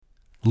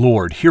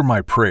Lord, hear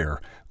my prayer.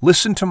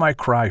 Listen to my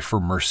cry for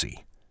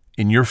mercy.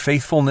 In your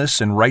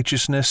faithfulness and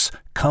righteousness,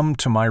 come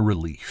to my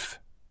relief.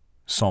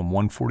 Psalm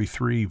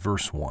 143,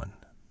 verse 1.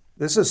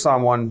 This is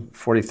Psalm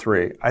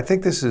 143. I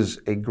think this is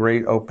a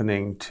great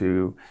opening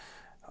to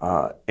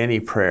any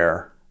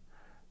prayer.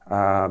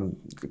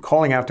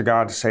 Calling out to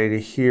God to say, to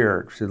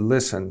hear, to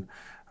listen.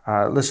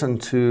 Listen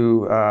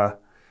to,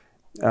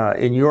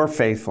 in your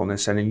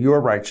faithfulness and in your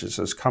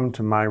righteousness, come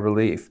to my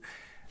relief.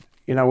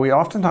 You know, we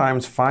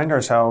oftentimes find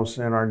ourselves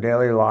in our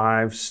daily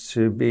lives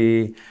to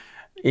be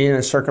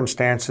in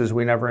circumstances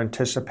we never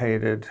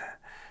anticipated,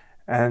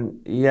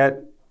 and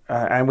yet,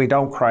 and we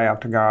don't cry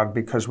out to God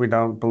because we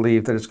don't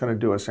believe that it's going to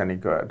do us any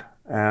good.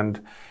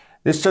 And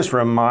this just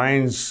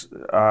reminds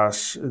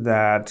us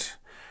that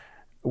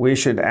we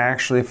should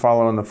actually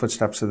follow in the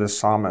footsteps of this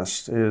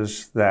psalmist,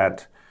 is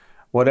that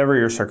whatever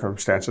your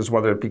circumstances,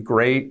 whether it be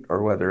great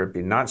or whether it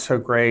be not so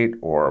great,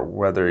 or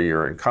whether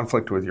you're in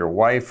conflict with your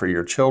wife or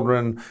your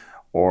children,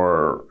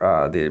 or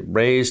the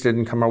raise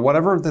didn't come, or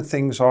whatever the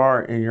things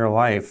are in your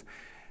life,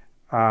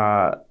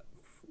 calling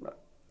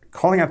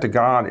out to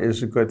God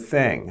is a good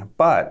thing.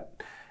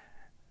 But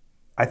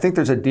I think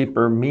there's a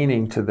deeper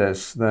meaning to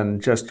this than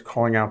just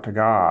calling out to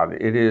God.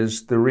 It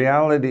is the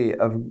reality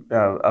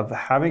of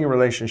having a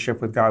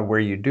relationship with God where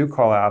you do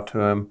call out to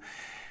Him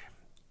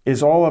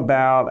is all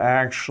about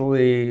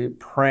actually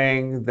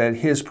praying that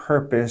His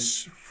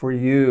purpose for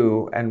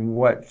you and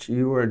what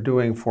you are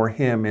doing for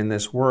Him in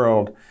this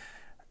world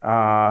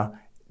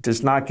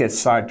does not get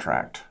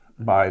sidetracked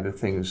by the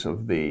things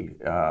of the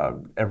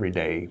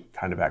everyday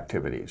kind of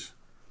activities.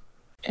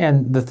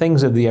 And the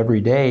things of the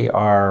everyday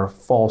are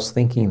false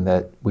thinking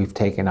that we've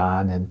taken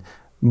on, and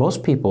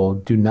most people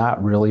do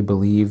not really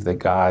believe that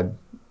God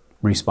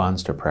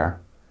responds to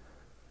prayer.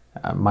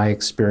 My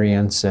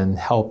experience in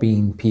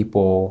helping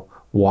people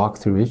walk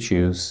through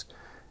issues,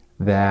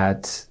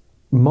 that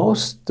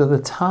most of the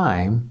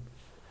time,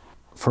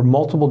 for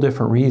multiple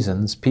different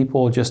reasons,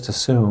 people just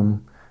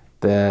assume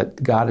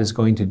that God is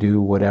going to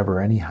do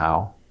whatever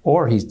anyhow,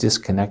 or He's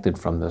disconnected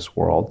from this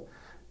world.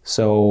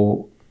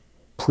 So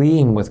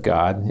pleading with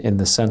God in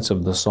the sense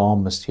of the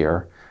psalmist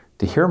here,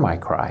 to hear my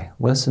cry,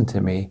 listen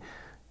to me.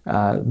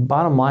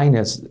 Bottom line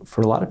is,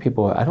 for a lot of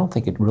people, I don't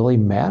think it really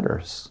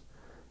matters.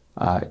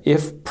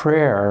 If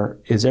prayer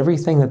is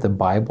everything that the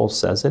Bible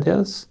says it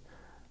is,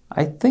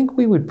 I think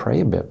we would pray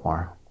a bit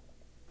more.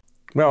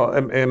 Well,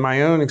 in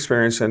my own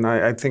experience, and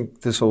I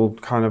think this will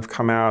kind of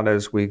come out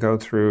as we go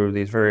through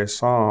these various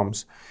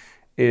psalms,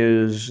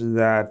 is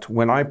that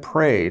when I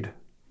prayed,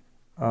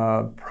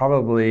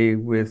 probably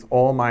with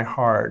all my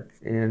heart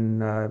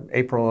in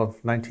April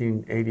of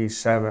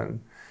 1987,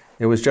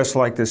 it was just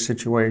like this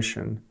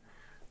situation.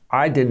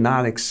 I did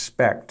not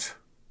expect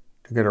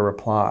to get a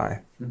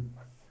reply. Mm-hmm.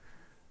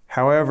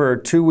 However,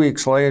 2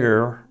 weeks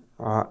later,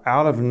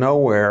 out of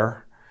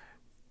nowhere,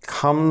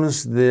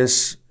 comes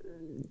this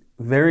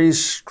very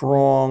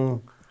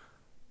strong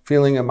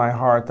feeling in my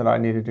heart that I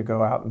needed to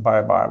go out and buy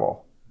a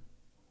Bible.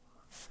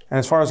 And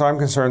as far as I'm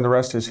concerned, the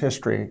rest is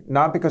history.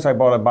 Not because I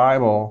bought a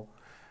Bible,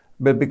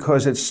 but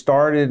because it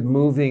started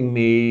moving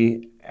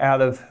me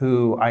out of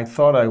who I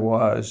thought I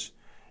was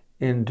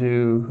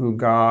into who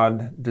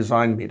God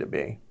designed me to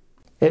be.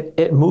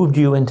 It moved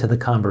you into the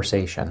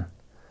conversation,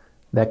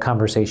 that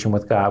conversation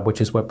with God,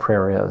 which is what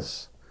prayer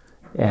is.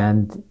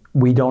 And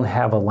we don't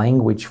have a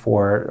language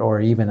for it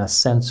or even a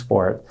sense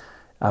for it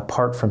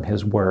apart from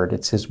His Word.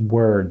 It's His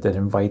Word that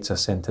invites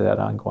us into that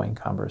ongoing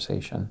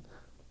conversation.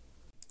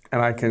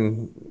 And I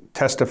can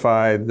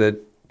testify that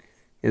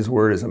His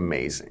Word is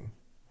amazing.